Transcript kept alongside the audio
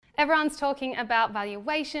Everyone's talking about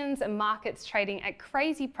valuations and markets trading at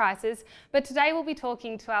crazy prices, but today we'll be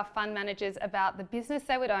talking to our fund managers about the business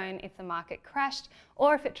they would own if the market crashed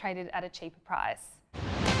or if it traded at a cheaper price.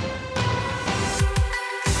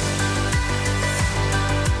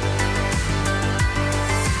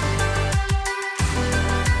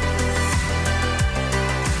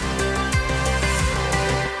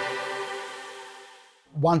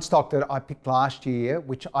 One stock that I picked last year,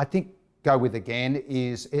 which I think go with again,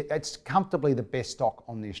 is it's comfortably the best stock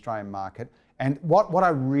on the Australian market. And what I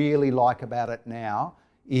really like about it now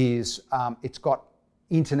is it's got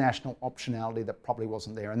international optionality that probably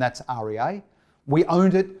wasn't there, and that's REA. We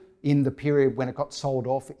owned it in the period when it got sold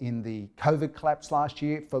off in the COVID collapse last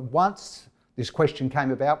year. For once, this question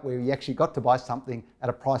came about where you actually got to buy something at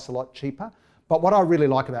a price a lot cheaper. But what I really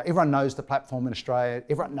like about it, everyone knows the platform in Australia,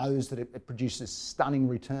 everyone knows that it produces stunning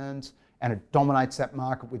returns and it dominates that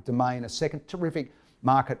market with Domain, a second terrific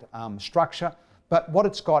market structure. But what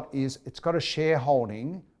it's got is it's got a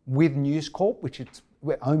shareholding with News Corp, which it's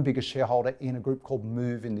our own biggest shareholder in a group called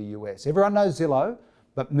Move in the US. Everyone knows Zillow,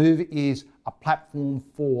 but Move is a platform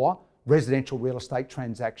for residential real estate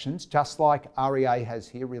transactions, just like REA has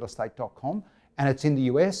here, realestate.com, and it's in the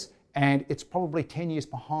US. And it's probably 10 years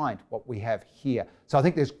behind what we have here. So I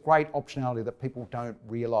think there's great optionality that people don't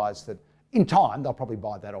realise that in time they'll probably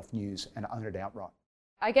buy that off News and own it outright.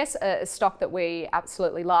 I guess a stock that we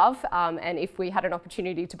absolutely love, and if we had an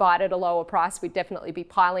opportunity to buy it at a lower price, we'd definitely be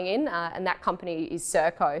piling in, and that company is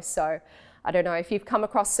Serko. So I don't know if you've come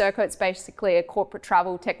across Serko. It's basically a corporate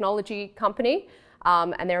travel technology company,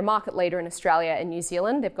 and they're a market leader in Australia and New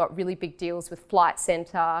Zealand. They've got really big deals with Flight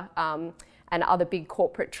Centre, and other big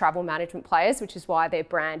corporate travel management players, which is why their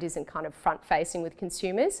brand isn't kind of front-facing with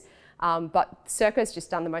consumers. But Serko's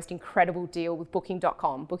just done the most incredible deal with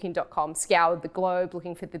Booking.com. Booking.com scoured the globe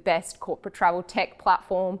looking for the best corporate travel tech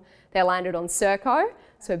platform. They landed on Serko,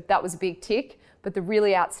 so that was a big tick. But the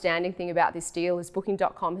really outstanding thing about this deal is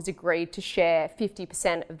Booking.com has agreed to share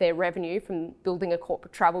 50% of their revenue from building a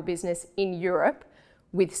corporate travel business in Europe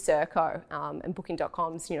with Serko, and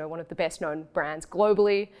Booking.com's one of the best known brands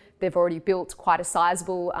globally. They've already built quite a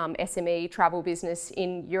sizable SME travel business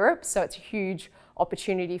in Europe, so it's a huge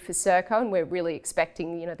opportunity for Serko, and we're really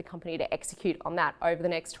expecting the company to execute on that over the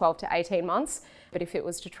next 12 to 18 months. But if it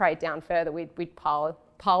was to trade down further, we'd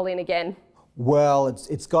pile in again. Well,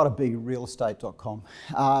 it's got to be realestate.com.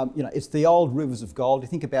 It's the old rivers of gold. You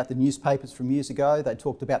think about the newspapers from years ago, they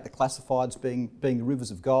talked about the classifieds being the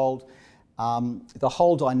rivers of gold. The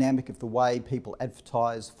whole dynamic of the way people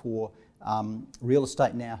advertise for real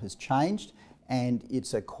estate now has changed, and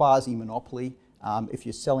it's a quasi-monopoly. If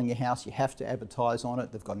you're selling your house, you have to advertise on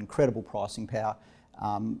it. They've got incredible pricing power.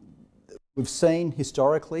 We've seen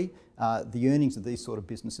historically the earnings of these sort of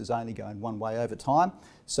businesses only going one way over time.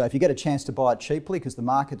 So if you get a chance to buy it cheaply because the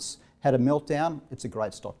market's had a meltdown, it's a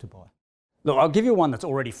great stock to buy. Look, I'll give you one that's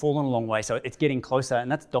already fallen a long way, so it's getting closer,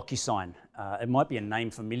 and that's DocuSign. It might be a name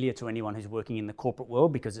familiar to anyone who's working in the corporate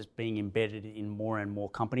world because it's being embedded in more and more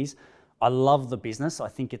companies. I love the business. I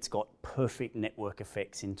think it's got perfect network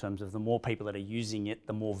effects in terms of the more people that are using it,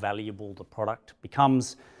 the more valuable the product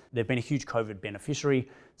becomes. They've been a huge COVID beneficiary,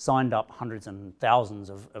 signed up hundreds and thousands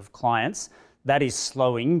of clients. That is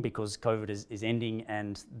slowing because COVID is ending,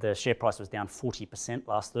 and the share price was down 40%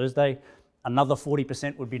 last Thursday. Another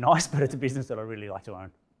 40% would be nice, but it's a business that I really like to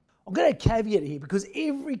own. I've got a caveat here because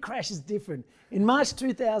every crash is different. In March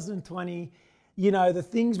 2020, the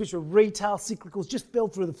things which were retail cyclicals just fell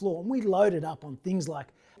through the floor, and we loaded up on things like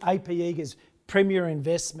AP Eagers, Premier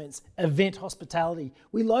Investments, Event Hospitality.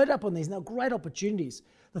 We loaded up on these, and they're great opportunities.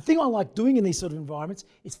 The thing I like doing in these sort of environments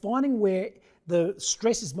is finding where the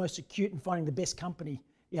stress is most acute and finding the best company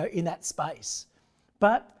in that space.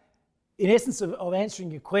 But in essence of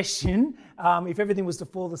answering your question, if everything was to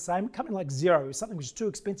fall the same, a company like Xero is something which is too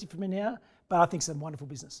expensive for me now, but I think it's a wonderful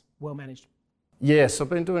business, well managed. Yes, I've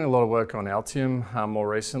been doing a lot of work on Altium more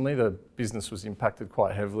recently. The business was impacted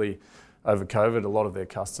quite heavily over COVID. A lot of their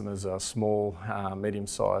customers are small,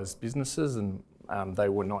 medium-sized businesses, and they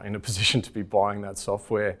were not in a position to be buying that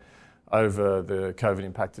software over the COVID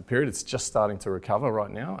impacted period. It's just starting to recover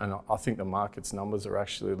right now, and I think the market's numbers are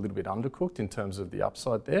actually a little bit undercooked in terms of the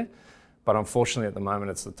upside there. But unfortunately, at the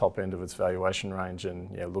moment, it's the top end of its valuation range,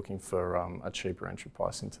 and looking for a cheaper entry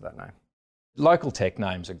price into that name. Local tech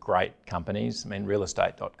names are great companies. I mean,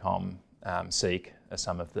 realestate.com, Seek are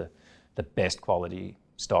some of the best quality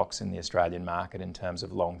stocks in the Australian market in terms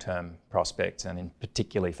of long-term prospects, and in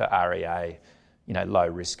particularly for REA, low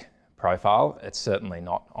risk profile. It's certainly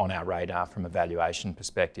not on our radar from a valuation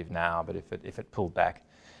perspective now, but if it pulled back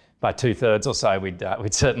by 2/3 or so,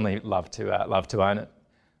 we'd certainly love to own it.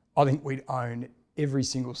 I think we'd own every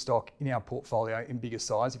single stock in our portfolio in bigger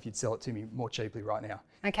size if you'd sell it to me more cheaply right now.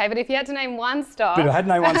 Okay, but if you had to name one stock. But I had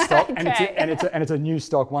to name one stock, and, Okay. it's a new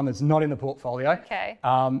stock, one that's not in the portfolio. Okay.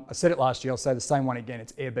 I said it last year, I'll say the same one again,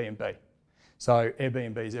 it's Airbnb. So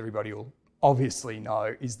Airbnb, as everybody will obviously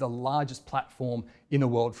know, is the largest platform in the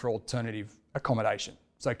world for alternative accommodation.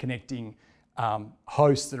 So connecting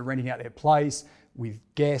hosts that are renting out their place with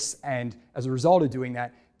guests, and as a result of doing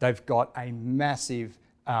that, they've got a massive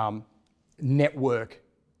network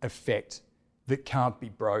effect that can't be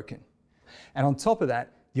broken. And on top of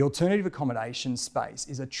that, the alternative accommodation space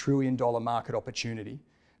is a $1 trillion market opportunity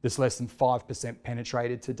that's less than 5%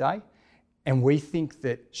 penetrated today. And we think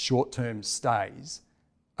that short-term stays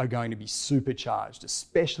are going to be supercharged,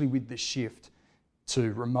 especially with the shift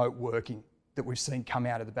to remote working that we've seen come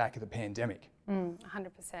out of the back of the pandemic. 100%.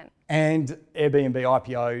 And Airbnb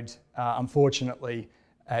IPO'd, unfortunately,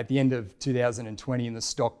 at the end of 2020, and the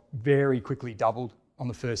stock very quickly doubled on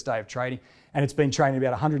the first day of trading. And it's been trading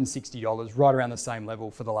about $160, right around the same level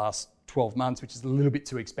for the last 12 months, which is a little bit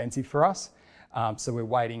too expensive for us. So we're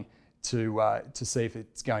waiting to see if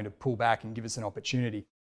it's going to pull back and give us an opportunity.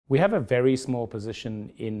 We have a very small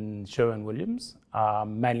position in Sherwin-Williams,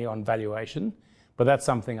 mainly on valuation, but that's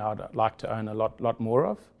something I'd like to own a lot more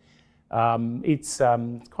of. It's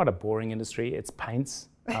quite a boring industry. It's paints.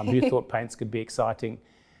 Who thought paints could be exciting?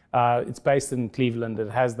 It's based in Cleveland. It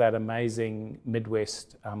has that amazing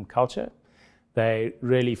Midwest culture. They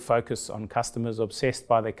really focus on customers, obsessed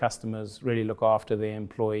by their customers, really look after their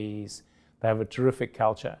employees. They have a terrific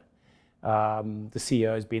culture. The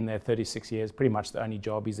CEO has been there 36 years, pretty much the only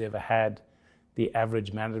job he's ever had. The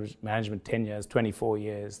average management tenure is 24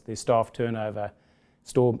 years. Their staff turnover,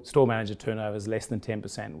 store manager turnover is less than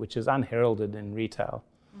 10%, which is unheralded in retail.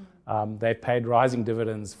 They've paid rising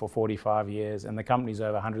dividends for 45 years, and the company's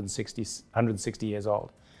over 160 years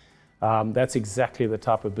old. That's exactly the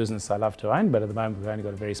type of business I love to own, but at the moment we've only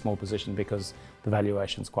got a very small position because the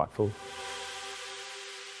valuation's quite full.